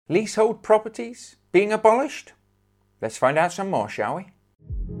Leasehold properties being abolished? Let's find out some more, shall we?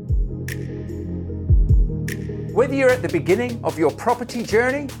 Whether you're at the beginning of your property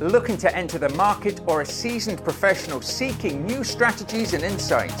journey, looking to enter the market, or a seasoned professional seeking new strategies and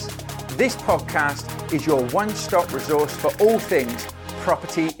insights, this podcast is your one-stop resource for all things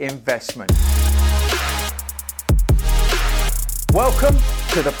property investment. Welcome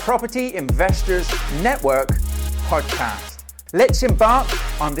to the Property Investors Network podcast. Let's embark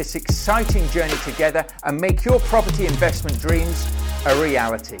on this exciting journey together and make your property investment dreams a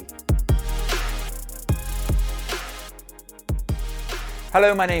reality.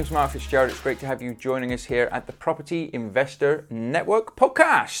 Hello, my name's Mark Fitzgerald. It's great to have you joining us here at the Property Investor Network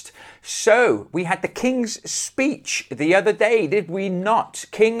podcast. So, we had the King's speech the other day, did we not?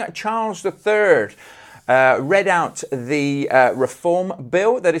 King Charles III read out the reform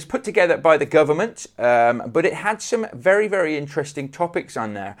bill that is put together by the government, but it had some very, very interesting topics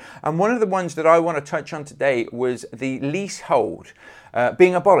on there. And one of the ones that I want to touch on today was the leasehold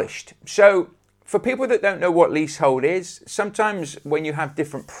being abolished. So, for people that don't know what leasehold is, sometimes when you have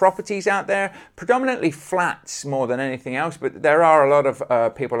different properties out there, predominantly flats more than anything else, but there are a lot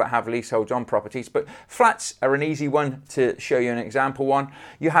of people that have leaseholds on properties, but flats are an easy one to show you an example one.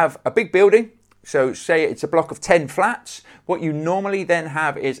 You have a big building, so say it's a block of 10 flats. What you normally then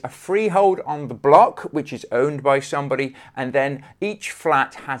have is a freehold on the block, which is owned by somebody, and then each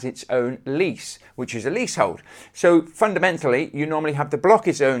flat has its own lease, which is a leasehold. So fundamentally, you normally have the block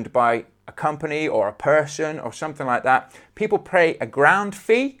is owned by a company or a person or something like that. People pay a ground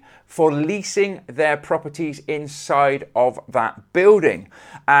fee for leasing their properties inside of that building.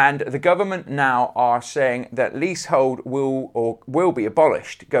 And the government now are saying that leasehold will be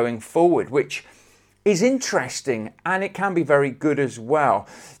abolished going forward, which is interesting, and it can be very good as well.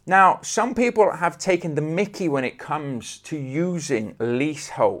 Now, some people have taken the mickey when it comes to using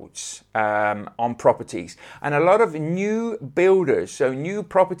leaseholds on properties. And a lot of new builders, so new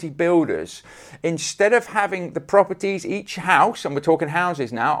property builders, instead of having the properties, each house, and we're talking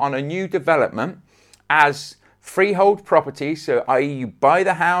houses now, on a new development as freehold properties, so i.e. you buy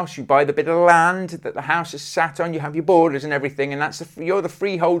the house, you buy the bit of land that the house is sat on, you have your borders and everything, and you're the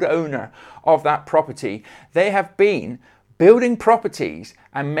freehold owner of that property. They have been building properties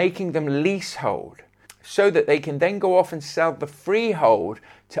and making them leasehold so that they can then go off and sell the freehold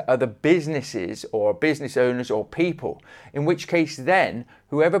to other businesses or business owners or people, in which case then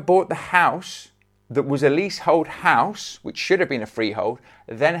whoever bought the house that was a leasehold house, which should have been a freehold,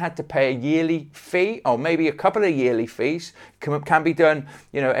 then had to pay a yearly fee, or maybe a couple of yearly fees. Can be done,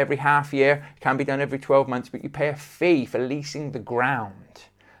 every half year, can be done every 12 months, but you pay a fee for leasing the ground.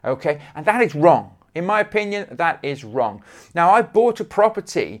 Okay, and that is wrong. In my opinion, that is wrong. Now, I bought a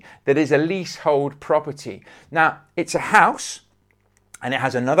property that is a leasehold property. Now, it's a house, and it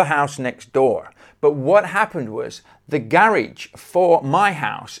has another house next door. But what happened was the garage for my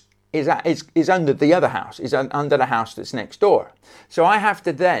house is under the other house, is under the house that's next door. So I have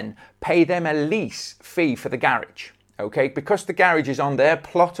to then pay them a lease fee for the garage, okay? Because the garage is on their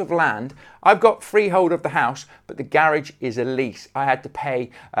plot of land, I've got freehold of the house, but the garage is a lease. I had to pay,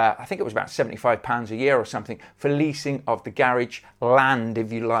 I think it was about £75 a year or something, for leasing of the garage land, if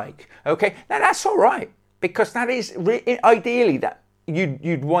you like, okay? Now that's all right, because that is, ideally, that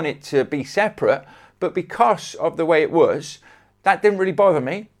you'd want it to be separate, but because of the way it was, that didn't really bother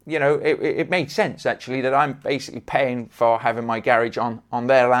me. It made sense, actually, that I'm basically paying for having my garage on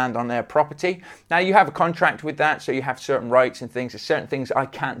their land, on their property. Now, you have a contract with that, so you have certain rights and things. There's certain things I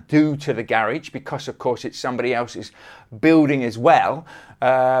can't do to the garage because, of course, it's somebody else's building as well.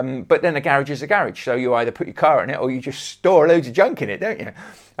 But then a garage is a garage, so you either put your car in it or you just store loads of junk in it, don't you?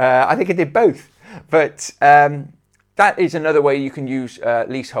 I think I did both. But that is another way you can use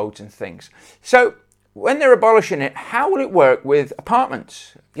leaseholds and things. So, when they're abolishing it, how will it work with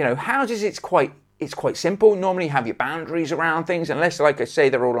apartments? Houses, it's quite simple. Normally you have your boundaries around things, unless, like I say,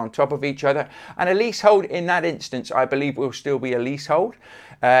 they're all on top of each other. And a leasehold in that instance, I believe, will still be a leasehold,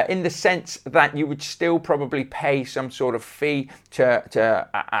 in the sense that you would still probably pay some sort of fee to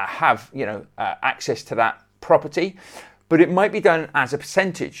have, access to that property. But it might be done as a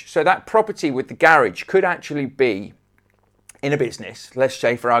percentage. So that property with the garage could actually be in a business. Let's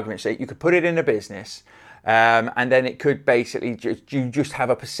say, for argument's sake, you could put it in a business, and then it could basically just have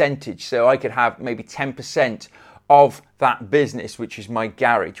a percentage. So I could have maybe 10% of that business, which is my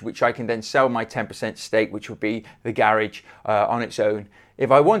garage, which I can then sell my 10% stake, which would be the garage on its own, if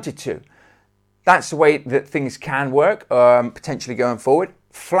I wanted to. That's the way that things can work, potentially going forward.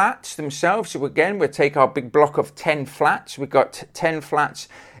 Flats themselves, so again, we'll take our big block of 10 flats. We've got 10 flats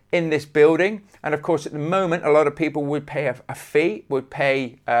in this building. And of course, at the moment, a lot of people would pay a fee, would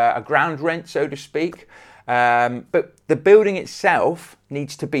pay a ground rent, so to speak. But the building itself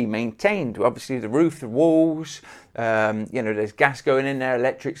needs to be maintained. Obviously, the roof, the walls, there's gas going in there,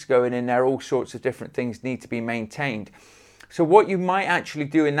 electrics going in there, all sorts of different things need to be maintained. So what you might actually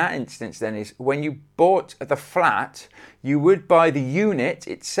do in that instance then is when you bought the flat, you would buy the unit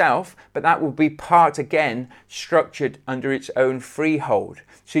itself, but that will be part, again, structured under its own freehold.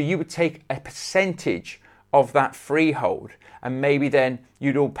 So you would take a percentage of that freehold, and maybe then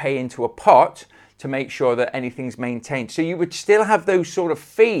you'd all pay into a pot to make sure that anything's maintained. So you would still have those sort of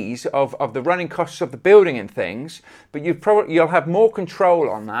fees of the running costs of the building and things, but you'll have more control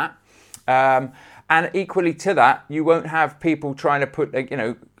on that. And equally to that, you won't have people trying to put,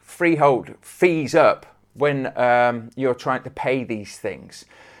 freehold fees up when you're trying to pay these things.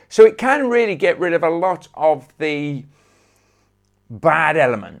 So it can really get rid of a lot of the bad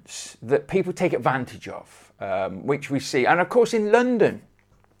elements that people take advantage of, which we see. And of course, in London,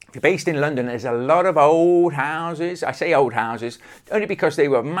 if you're based in London, there's a lot of old houses. I say old houses only because they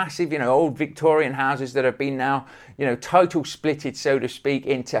were massive, old Victorian houses that have been now, title splitted, so to speak,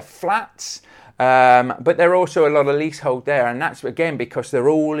 into flats. But there are also a lot of leasehold there, and that's again because they're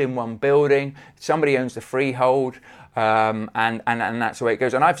all in one building. Somebody owns the freehold, and that's the way it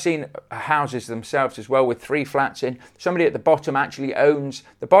goes. And I've seen houses themselves as well with 3 flats in. Somebody at the bottom actually owns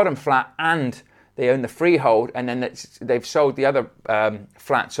the bottom flat and they own the freehold, and then they've sold the other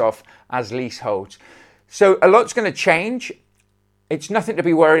flats off as leaseholds. So a lot's going to change. It's nothing to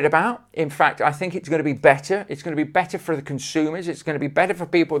be worried about. In fact, I think it's going to be better. It's going to be better for the consumers. It's going to be better for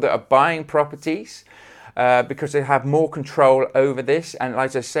people that are buying properties because they have more control over this. And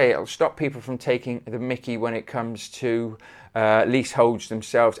as I say, it'll stop people from taking the mickey when it comes to leaseholds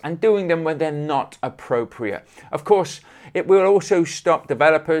themselves and doing them when they're not appropriate. Of course, it will also stop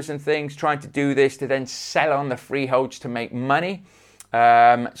developers and things trying to do this to then sell on the freeholds to make money.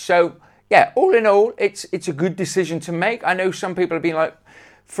 Yeah, all in all, it's a good decision to make. I know some people have been like,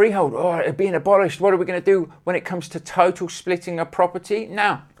 freehold, it's being abolished. What are we going to do when it comes to title splitting a property?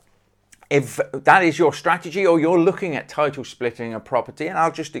 Now, if that is your strategy or you're looking at title splitting a property, and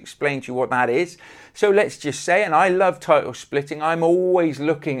I'll just explain to you what that is. So let's just say, and I love title splitting, I'm always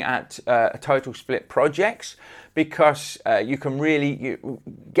looking at title split projects because you can really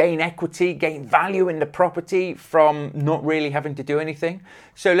gain equity, gain value in the property from not really having to do anything.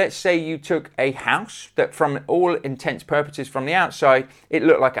 So let's say you took a house that from all intents purposes from the outside, it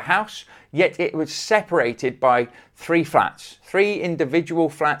looked like a house, yet it was separated by 3 flats, 3 individual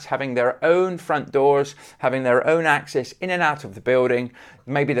flats having their own front doors, having their own access in and out of the building.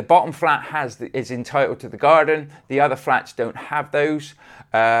 Maybe the bottom flat is entitled to the garden, the other flats don't have those,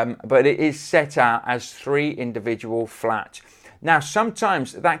 but it is set out as 3 individual flats. Now,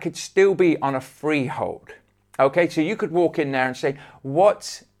 sometimes that could still be on a freehold. Okay, so you could walk in there and say,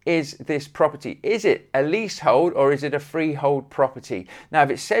 what is this property? Is it a leasehold or is it a freehold property? Now, if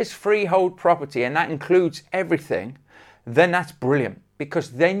it says freehold property and that includes everything, then that's brilliant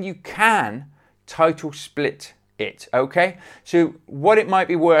because then you can title split it, okay? So what it might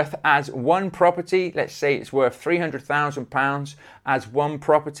be worth as one property, let's say it's worth £300,000 as one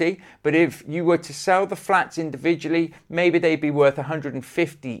property, but if you were to sell the flats individually, maybe they'd be worth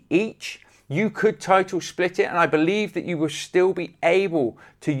 150 each. You could title split it, and I believe that you will still be able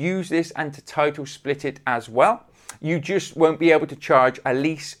to use this and to title split it as well. You just won't be able to charge a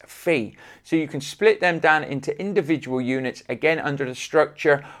lease fee. So you can split them down into individual units, again under the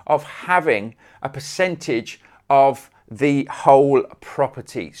structure of having a percentage of the whole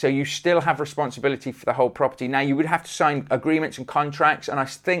property. So you still have responsibility for the whole property. Now you would have to sign agreements and contracts, and I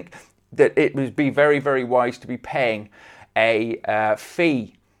think that it would be very, very wise to be paying a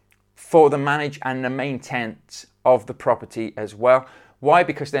fee for the manage and the maintenance of the property as well. Why?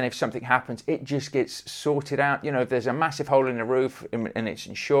 Because then if something happens, it just gets sorted out. You know, if there's a massive hole in the roof and it's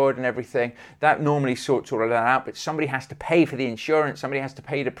insured and everything, that normally sorts all of that out. But somebody has to pay for the insurance, somebody has to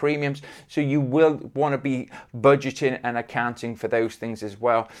pay the premiums. So you will want to be budgeting and accounting for those things as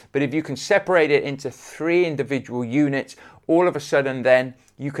well. But if you can separate it into 3 individual units, all of a sudden then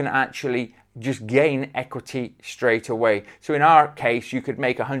you can actually just gain equity straight away. So in our case, you could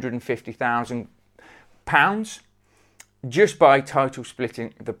make £150,000 just by title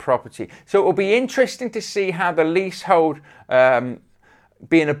splitting the property. So it will be interesting to see how the leasehold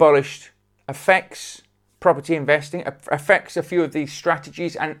being abolished affects property investing, affects a few of these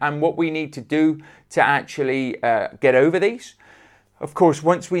strategies and what we need to do to actually get over these. Of course,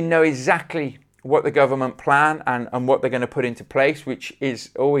 once we know exactly what the government plan and what they're going to put into place, which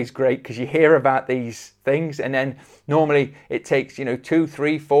is always great because you hear about these things and then normally it takes 2,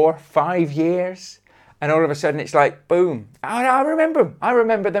 3, 4, 5 years, and all of a sudden it's like boom. I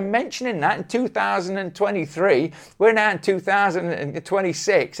remember them mentioning that in 2023. We're now in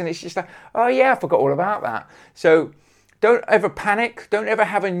 2026 and it's just like, oh yeah, I forgot all about that. So don't ever panic. Don't ever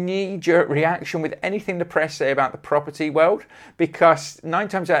have a knee-jerk reaction with anything the press say about the property world, because 9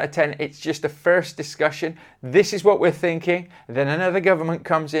 times out of 10, it's just a first discussion. This is what we're thinking. Then another government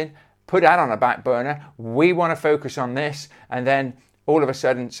comes in, put that on a back burner. We want to focus on this. And then all of a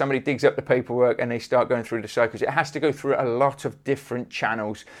sudden, somebody digs up the paperwork and they start going through the cycles. It has to go through a lot of different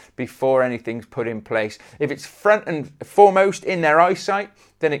channels before anything's put in place. If it's front and foremost in their eyesight,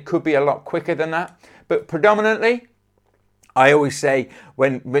 then it could be a lot quicker than that. But predominantly, I always say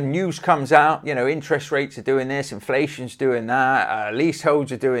when news comes out, interest rates are doing this, inflation's doing that,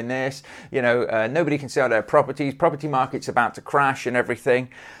 leaseholds are doing this, nobody can sell their properties, property market's about to crash and everything.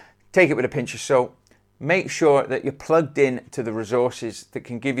 Take it with a pinch of salt. Make sure that you're plugged in to the resources that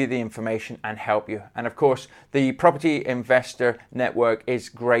can give you the information and help you. And of course, the Property Investor Network is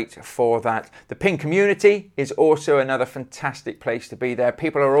great for that. The PIN community is also another fantastic place to be there.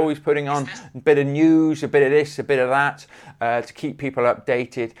 People are always putting on a bit of news, a bit of this, a bit of that, to keep people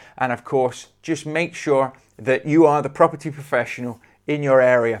updated. And of course, just make sure that you are the property professional in your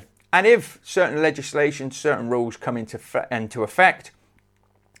area. And if certain legislation, certain rules come into effect,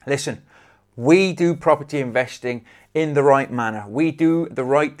 listen, we do property investing in the right manner. We do the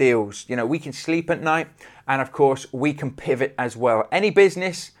right deals. We can sleep at night, and of course we can pivot as well. Any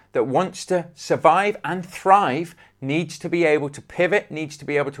business that wants to survive and thrive needs to be able to pivot, needs to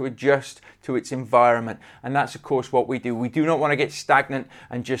be able to adjust to its environment. And that's of course what we do. We do not want to get stagnant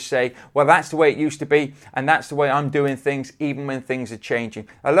and just say, well, that's the way it used to be and that's the way I'm doing things, even when things are changing.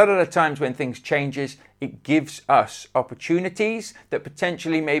 A lot of the times when things changes, it gives us opportunities that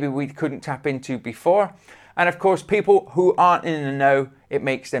potentially maybe we couldn't tap into before. And of course, people who aren't in the know, it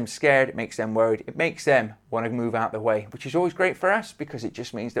makes them scared, it makes them worried, it makes them want to move out the way, which is always great for us because it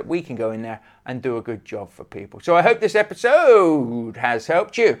just means that we can go in there and do a good job for people. So I hope this episode has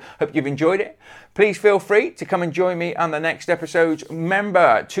helped you. Hope you've enjoyed it. Please feel free to come and join me on the next episode.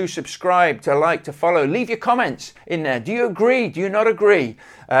 Remember to subscribe, to like, to follow. Leave your comments in there. Do you agree? Do you not agree?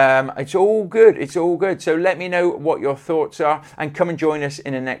 It's all good. It's all good. So let me know what your thoughts are and come and join us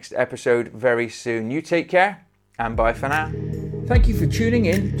in the next episode very soon. You take care and bye for now. Thank you for tuning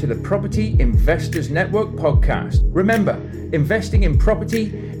in to the Property Investors Network podcast. Remember, investing in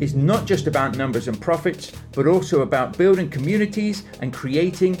property is not just about numbers and profits, but also about building communities and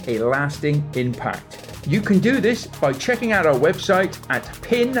creating a lasting impact. You can do this by checking out our website at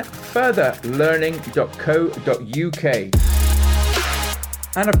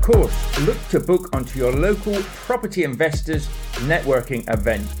pinfurtherlearning.co.uk. And of course, look to book onto your local Property Investors Networking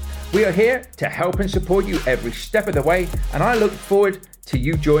event. We are here to help and support you every step of the way, and I look forward to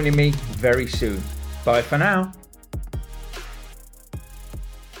you joining me very soon. Bye for now.